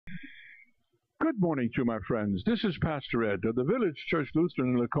Good morning to my friends. This is Pastor Ed of the Village Church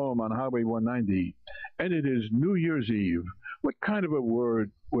Lutheran in Lacombe on Highway 190, and it is New Year's Eve. What kind of a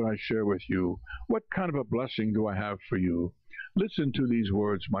word will I share with you? What kind of a blessing do I have for you? Listen to these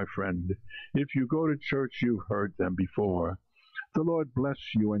words, my friend. If you go to church, you've heard them before. The Lord bless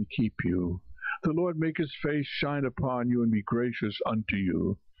you and keep you. The Lord make his face shine upon you and be gracious unto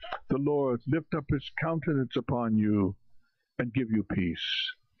you. The Lord lift up his countenance upon you and give you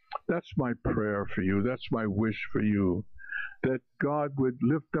peace. That's my prayer for you. That's my wish for you, that God would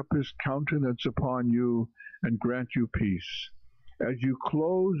lift up his countenance upon you and grant you peace. As you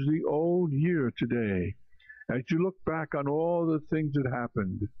close the old year today, as you look back on all the things that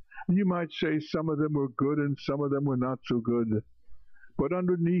happened, you might say some of them were good and some of them were not so good, but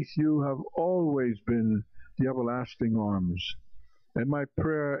underneath you have always been the everlasting arms. And my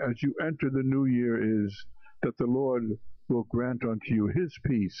prayer as you enter the new year is that the Lord will grant unto you his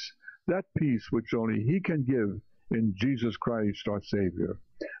peace, that peace which only he can give in Jesus Christ our Savior.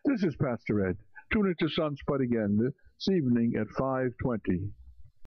 This is Pastor Ed. Tune into Sunspot again this evening at 5:20.